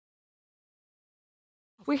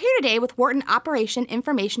We're here today with Wharton Operation,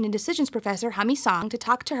 Information, and Decisions Professor Hami Song to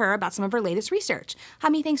talk to her about some of her latest research.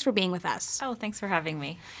 Hami, thanks for being with us. Oh, thanks for having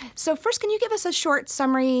me. So first, can you give us a short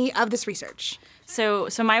summary of this research? So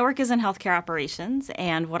my work is in healthcare operations,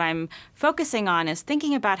 and what I'm focusing on is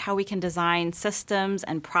thinking about how we can design systems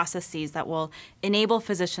and processes that will enable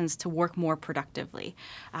physicians to work more productively.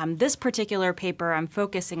 This particular paper, I'm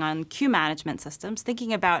focusing on queue management systems,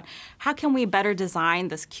 thinking about how can we better design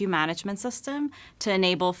this queue management system to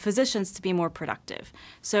enable physicians to be more productive.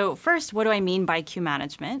 So first, what do I mean by queue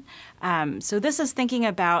management? So this is thinking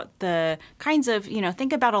about the kinds of,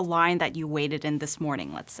 think about a line that you waited in this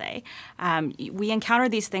morning, let's say. We encounter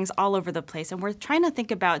these things all over the place, and we're trying to think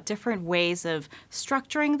about different ways of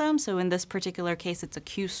structuring them. So in this particular case, it's a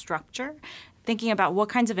queue structure, thinking about what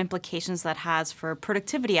kinds of implications that has for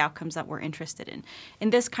productivity outcomes that we're interested in.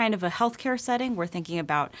 In this kind of a healthcare setting, we're thinking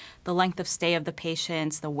about the length of stay of the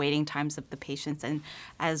patients, the waiting times of the patients, and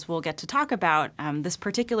as we'll get to talk about, this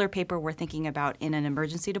particular paper we're thinking about in an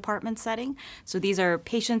emergency department setting. So these are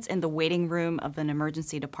patients in the waiting room of an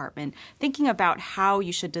emergency department, thinking about how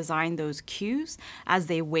you should design those queues as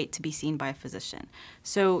they wait to be seen by a physician.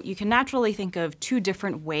 So you can naturally think of two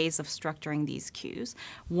different ways of structuring these queues.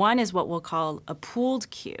 One is what we'll call a pooled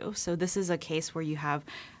queue. So this is a case where you have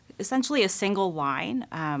essentially a single line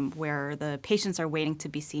where the patients are waiting to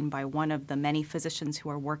be seen by one of the many physicians who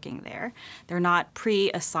are working there. They're not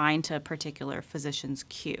pre-assigned to a particular physician's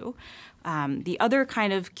queue. The other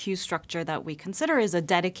kind of queue structure that we consider is a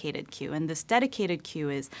dedicated queue, and this dedicated queue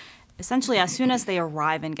is essentially, as soon as they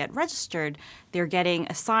arrive and get registered, they're getting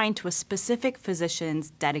assigned to a specific physician's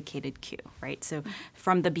dedicated queue, right? So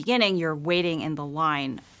from the beginning, you're waiting in the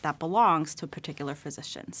line that belongs to a particular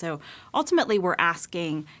physician. So ultimately, we're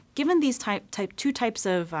asking, given these two types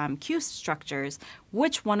of queue structures,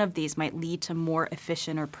 which one of these might lead to more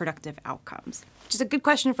efficient or productive outcomes? Which is a good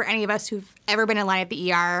question for any of us who've ever been in line at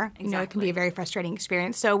the ER. Exactly. You know, it can be a very frustrating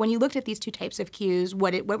experience. So when you looked at these two types of queues,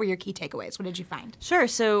 what were your key takeaways? What did you find? Sure.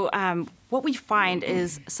 So what we find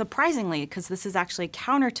is, surprisingly, because this is actually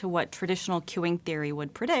counter to what traditional queuing theory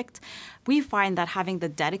would predict, we find that having the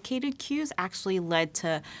dedicated queues actually led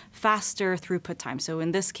to faster throughput time. So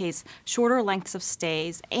in this case, shorter lengths of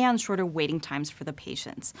stays and shorter waiting times for the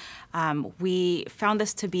patients. We found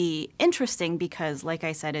this to be interesting because, like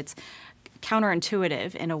I said, it's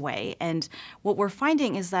counterintuitive in a way. And what we're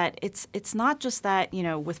finding is that it's not just that,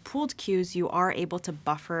 with pooled queues, you are able to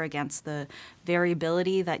buffer against the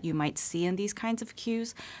variability that you might see in these kinds of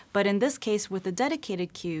queues. But in this case, with the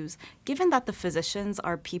dedicated queues, given that the physicians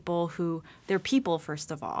are they're people,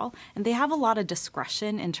 first of all, and they have a lot of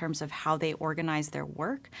discretion in terms of how they organize their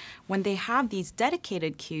work, when they have these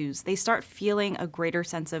dedicated queues, they start feeling a greater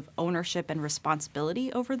sense of ownership and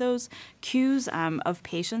responsibility over those queues of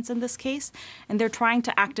patients in this case. And they're trying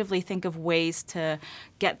to actively think of ways to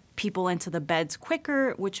get people into the beds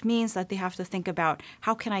quicker, which means that they have to think about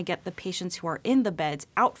how can I get the patients who are in the beds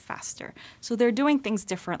out faster. So they're doing things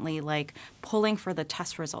differently, like pulling for the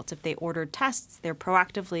test results. If they ordered tests, they're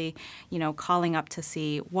proactively, calling up to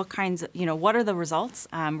see what kinds of, what are the results,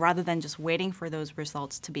 rather than just waiting for those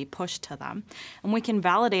results to be pushed to them. And we can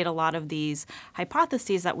validate a lot of these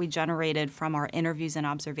hypotheses that we generated from our interviews and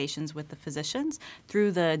observations with the physicians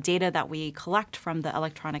through the data that we collect from the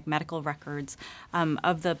electronic medical records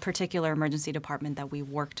of the particular emergency department that we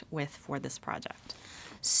worked with for this project.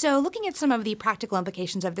 So looking at some of the practical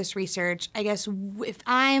implications of this research, I guess if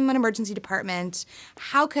I'm an emergency department,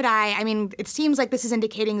 how could it seems like this is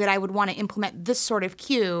indicating that I would want to implement this sort of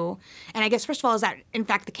queue. And I guess, first of all, is that in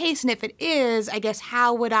fact the case? And if it is, I guess,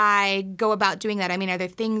 how would I go about doing that? Are there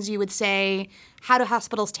things you would say, how do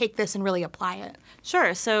hospitals take this and really apply it?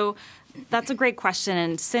 Sure. So that's a great question.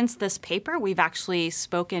 And since this paper, we've actually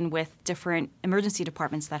spoken with different emergency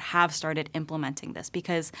departments that have started implementing this.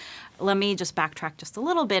 Because let me just backtrack just a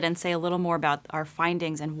little bit and say a little more about our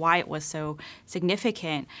findings and why it was so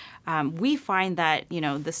significant. We find that,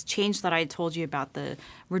 this change that I told you about, the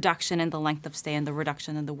reduction in the length of stay and the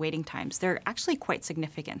reduction in the waiting times, they're actually quite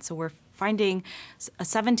significant. So we're finding a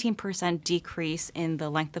 17% decrease in the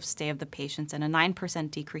length of stay of the patients and a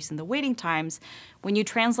 9% decrease in the waiting times. When you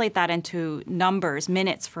translate that into numbers,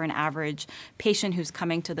 minutes for an average patient who's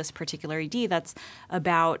coming to this particular ED, that's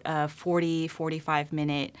about a 45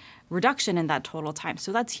 minute reduction in that total time.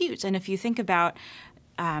 So that's huge. And if you think about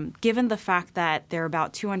given the fact that there are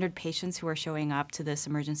about 200 patients who are showing up to this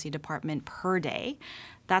emergency department per day,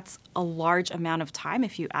 that's a large amount of time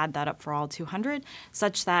if you add that up for all 200,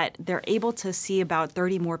 such that they're able to see about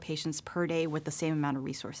 30 more patients per day with the same amount of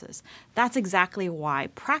resources. That's exactly why,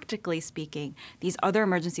 practically speaking, these other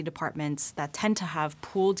emergency departments that tend to have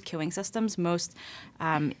pooled queuing systems, most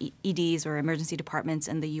EDs or emergency departments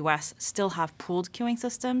in the US still have pooled queuing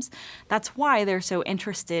systems. That's why they're so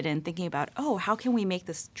interested in thinking about, oh, how can we make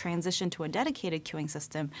this transition to a dedicated queuing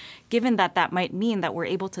system, given that that might mean that we're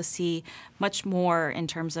able to see much more in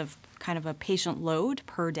terms of kind of a patient load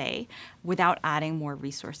per day without adding more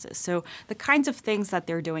resources. So the kinds of things that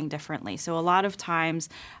they're doing differently. So a lot of times,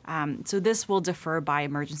 so this will differ by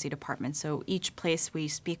emergency department. So each place we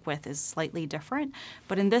speak with is slightly different.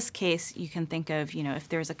 But in this case, you can think of, if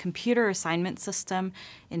there's a computer assignment system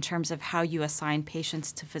in terms of how you assign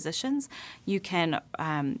patients to physicians, you can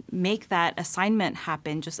make that assignment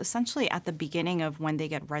happen just essentially at the beginning of when they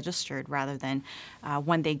get registered rather than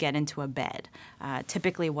when they get into a bed.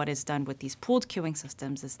 Typically what is done with these pooled queuing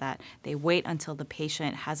systems is that they wait until the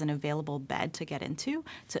patient has an available bed to get into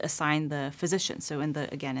to assign the physician. So in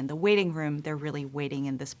the waiting room, they're really waiting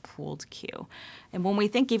in this pooled queue. And when we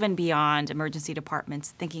think even beyond emergency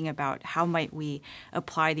departments, thinking about how might we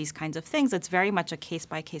apply these kinds of things, it's very much a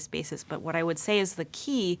case-by-case basis. But what I would say is the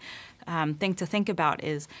key thing to think about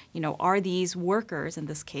is, are these workers, in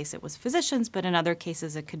this case it was physicians, but in other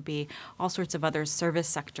cases it could be all sorts of other service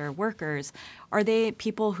sector workers, are they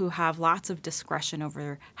people who have lots of discretion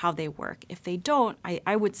over how they work? If they don't,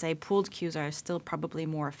 I would say pooled queues are still probably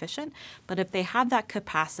more efficient, but if they have that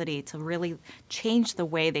capacity to really change the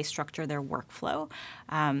way they structure their workflow,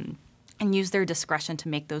 and use their discretion to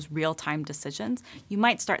make those real-time decisions, you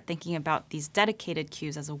might start thinking about these dedicated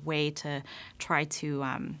queues as a way to try to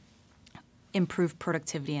improve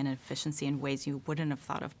productivity and efficiency in ways you wouldn't have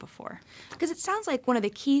thought of before. Because it sounds like one of the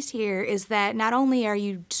keys here is that not only are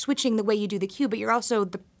you switching the way you do the queue, but you're also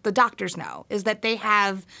the doctors know, is that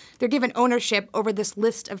they're given ownership over this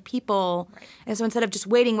list of people. Right. And so instead of just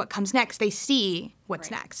waiting what comes next, they see what's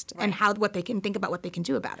next and what they can think about what they can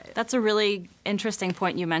do about it. That's a really interesting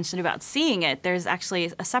point you mentioned about seeing it. There's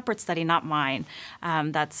actually a separate study, not mine,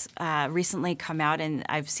 that's recently come out, and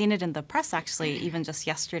I've seen it in the press actually, even just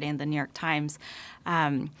yesterday in the New York Times,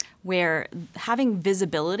 where having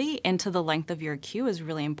visibility into the length of your queue is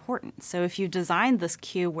really important. So if you design this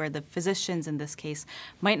queue where the physicians in this case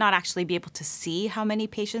might not actually be able to see how many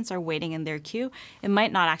patients are waiting in their queue, it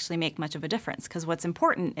might not actually make much of a difference, because what's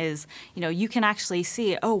important is, you can actually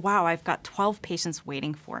see, oh wow, I've got 12 patients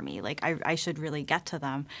waiting for me. Like I should really get to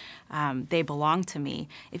them. They belong to me.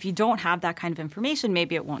 If you don't have that kind of information,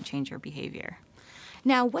 maybe it won't change your behavior.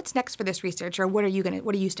 Now, what's next for this research, or what are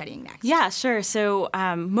you studying next? Yeah, sure. So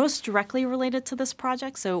most directly related to this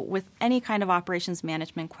project, so with any kind of operations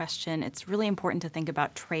management question, it's really important to think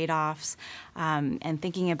about trade-offs and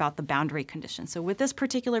thinking about the boundary conditions. So with this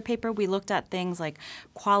particular paper, we looked at things like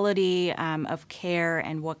quality of care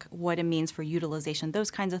and what it means for utilization, those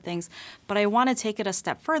kinds of things. But I want to take it a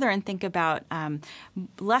step further and think about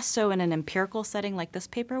less so in an empirical setting like this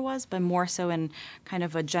paper was, but more so in kind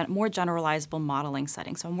of a more generalizable modeling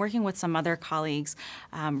setting. So I'm working with some other colleagues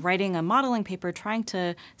writing a modeling paper trying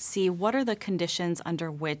to see what are the conditions under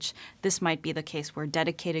which this might be the case where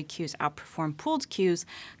dedicated queues outperform pooled queues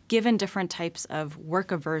given different types of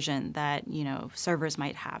work aversion that servers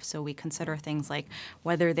might have. So we consider things like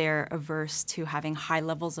whether they're averse to having high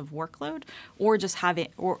levels of workload or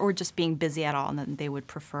just being busy at all, and then they would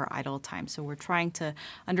prefer idle time. So we're trying to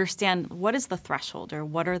understand what is the threshold or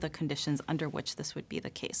what are the conditions under which this would be the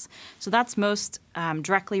case. So that's most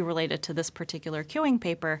directly related to this particular queuing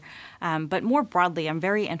paper. But more broadly, I'm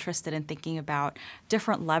very interested in thinking about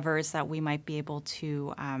different levers that we might be able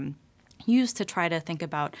to use to try to think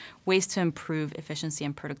about ways to improve efficiency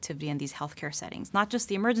and productivity in these healthcare settings, not just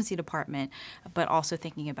the emergency department, but also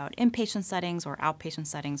thinking about inpatient settings or outpatient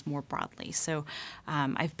settings more broadly. So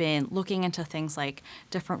I've been looking into things like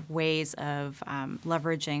different ways of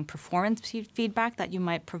leveraging performance feedback that you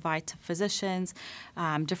might provide to physicians,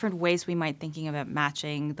 different ways we might thinking about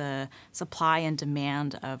matching the supply and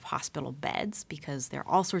demand of hospital beds, because there are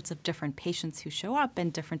all sorts of different patients who show up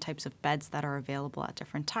and different types of beds that are available at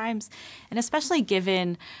different times. And especially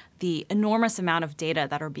given the enormous amount of data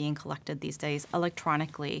that are being collected these days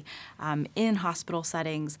electronically in hospital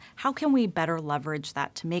settings, how can we better leverage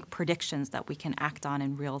that to make predictions that we can act on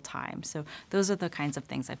in real time? So those are the kinds of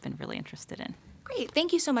things I've been really interested in. Great.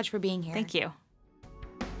 Thank you so much for being here. Thank you.